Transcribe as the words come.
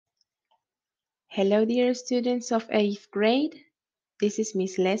Hello, dear students of 8th grade. This is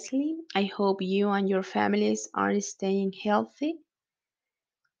Miss Leslie. I hope you and your families are staying healthy.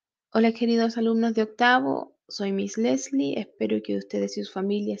 Hola, queridos alumnos de octavo. Soy Miss Leslie. Espero que ustedes y sus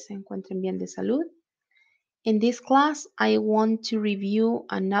familias se encuentren bien de salud. In this class, I want to review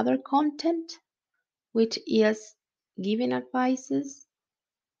another content, which is giving advices,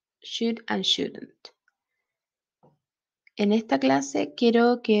 should and shouldn't. En esta clase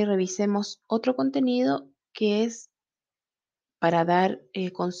quiero que revisemos otro contenido que es para dar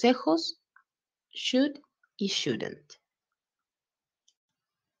consejos, should y shouldn't.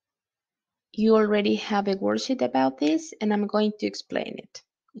 You already have a worksheet about this and I'm going to explain it.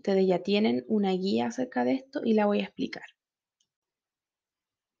 Ustedes ya tienen una guía acerca de esto y la voy a explicar.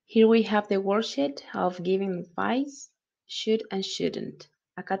 Here we have the worksheet of giving advice, should and shouldn't.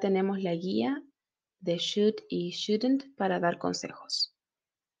 Acá tenemos la guía de should y shouldn't para dar consejos.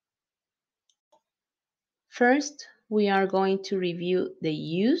 First, we are going to review the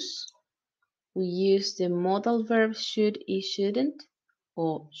use. We use the modal verb should y shouldn't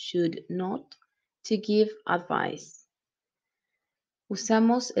or should not to give advice.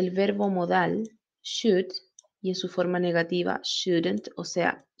 Usamos el verbo modal should y en su forma negativa shouldn't, o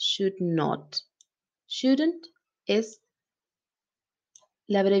sea, should not. Shouldn't es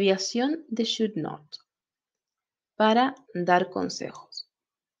la abreviación de should not para dar consejos.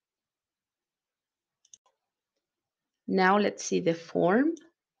 Now let's see the form.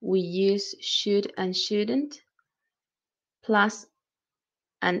 We use should and shouldn't plus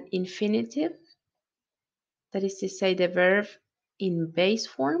an infinitive, that is to say the verb in base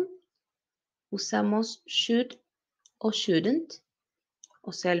form. Usamos should o shouldn't,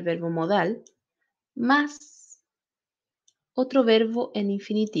 o sea, el verbo modal, más otro verbo en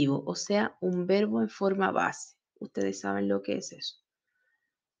infinitivo, o sea, un verbo en forma base. Ustedes saben lo que es eso.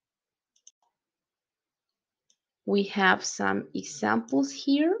 We have some examples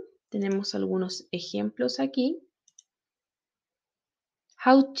here. Tenemos algunos ejemplos aquí.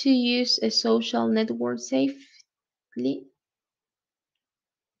 How to use a social network safely.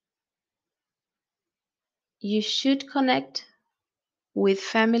 You should connect with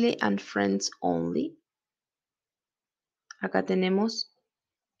family and friends only. Acá tenemos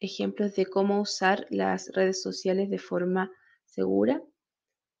ejemplos de cómo usar las redes sociales de forma segura.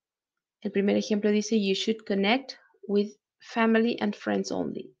 El primer ejemplo dice, you should connect with family and friends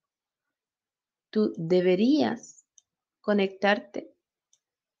only. Tú deberías conectarte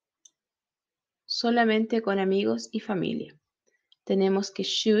solamente con amigos y familia. Tenemos que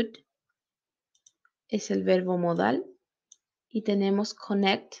should es el verbo modal y tenemos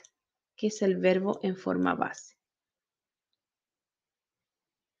connect, que es el verbo en forma base.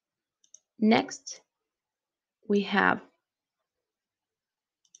 Next, we have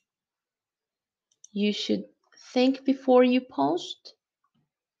you should think before you post.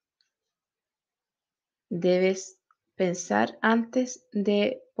 Debes pensar antes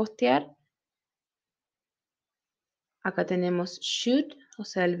de postear. Acá tenemos should, o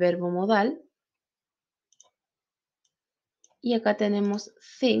sea, el verbo modal. Y acá tenemos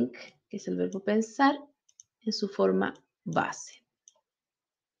think, que es el verbo pensar, en su forma base.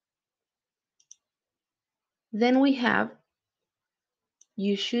 Then we have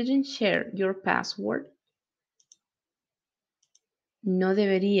you shouldn't share your password. No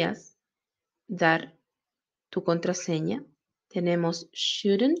deberías dar tu contraseña. Tenemos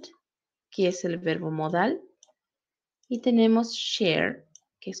shouldn't, que es el verbo modal. Y tenemos share,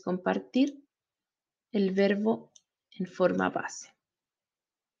 que es compartir, el verbo en forma base.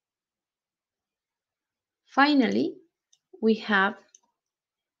 Finally, we have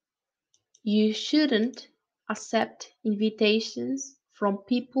you shouldn't accept invitations from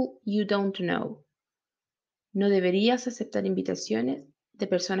people you don't know. No deberías aceptar invitaciones de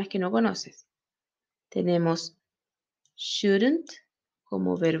personas que no conoces. Tenemos shouldn't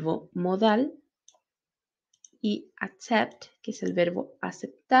como verbo modal y accept, que es el verbo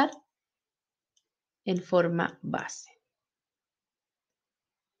aceptar, en forma base.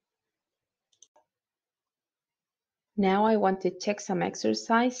 Now I want to check some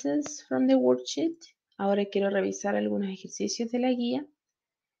exercises from the worksheet. Ahora quiero revisar algunos ejercicios de la guía.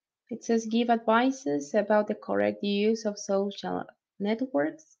 It says give advices about the correct use of social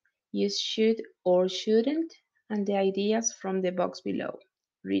networks. Use should or shouldn't and the ideas from the box below.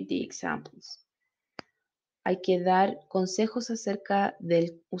 Read the examples. Hay que dar consejos acerca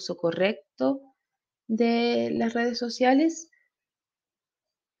del uso correcto de las redes sociales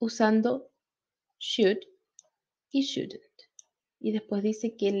usando should y shouldn't. Y después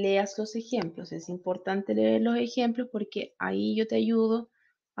dice que leas los ejemplos. Es importante leer los ejemplos porque ahí yo te ayudo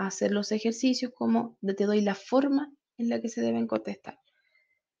a hacer los ejercicios como te doy la forma en la que se deben contestar.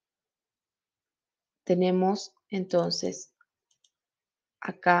 Tenemos entonces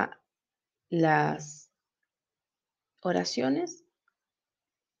acá las oraciones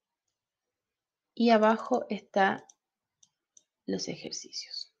y abajo están los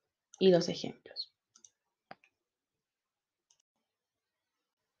ejercicios y los ejemplos.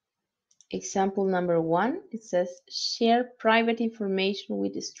 Example number 1, it says share private information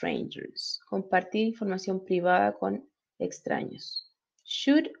with strangers. Compartir información privada con extraños.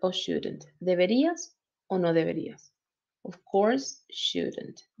 Should or shouldn't. ¿Deberías o no deberías? Of course,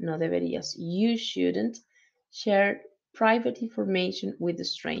 shouldn't. No deberías. You shouldn't share private information with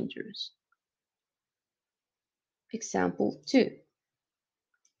strangers. Example 2.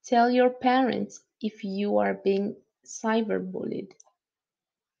 Tell your parents if you are being cyberbullied.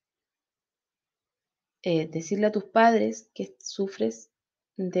 Decirle a tus padres que sufres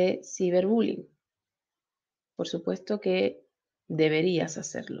de ciberbullying. Por supuesto que deberías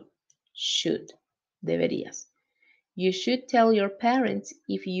hacerlo. Should. Deberías. You should tell your parents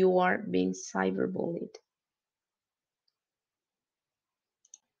if you are being cyberbullied.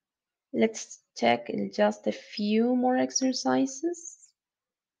 Let's check just a few more exercises.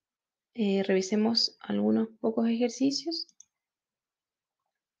 Revisemos algunos pocos ejercicios.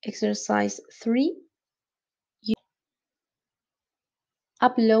 Exercise 3.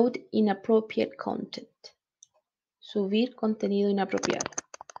 Upload inappropriate content. Subir contenido inapropiado.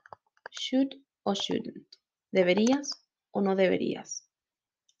 Should or shouldn't. ¿Deberías o no deberías?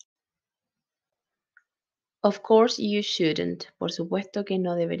 Of course you shouldn't. Por supuesto que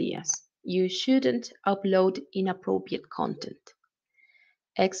no deberías. You shouldn't upload inappropriate content.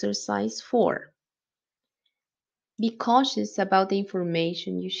 Exercise 4. Be cautious about the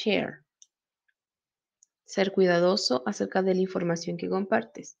information you share. Ser cuidadoso acerca de la información que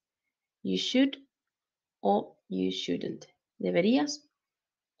compartes. You should o you shouldn't. ¿Deberías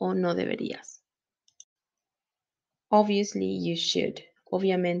o no deberías? Obviously you should.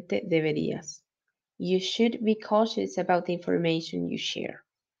 Obviamente deberías. You should be cautious about the information you share.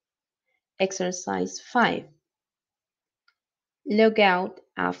 Exercise 5. Log out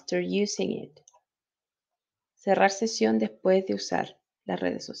after using it. Cerrar sesión después de usar las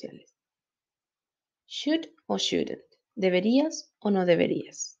redes sociales. Should o shouldn't. ¿Deberías o no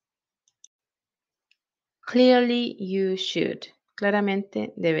deberías? Clearly you should.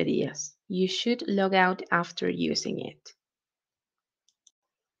 Claramente deberías. You should log out after using it.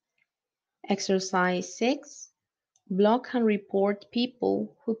 Exercise 6. Block and report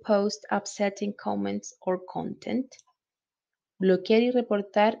people who post upsetting comments or content. Bloquear y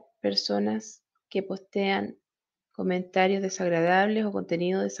reportar personas que postean comentarios desagradables o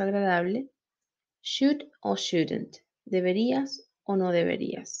contenido desagradable. Should or shouldn't. ¿Deberías o no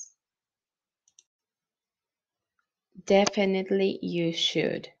deberías? Definitely you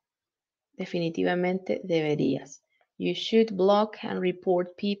should. Definitivamente deberías. You should block and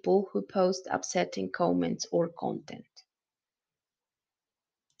report people who post upsetting comments or content.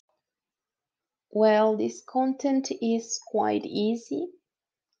 Well, this content is quite easy.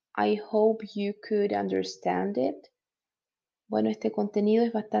 I hope you could understand it. Bueno, este contenido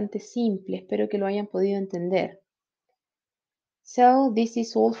es bastante simple. Espero que lo hayan podido entender. So, this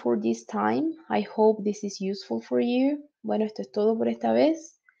is all for this time. I hope this is useful for you. Bueno, esto es todo por esta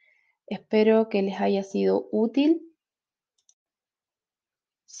vez. Espero que les haya sido útil.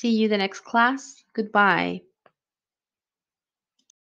 See you the next class. Goodbye.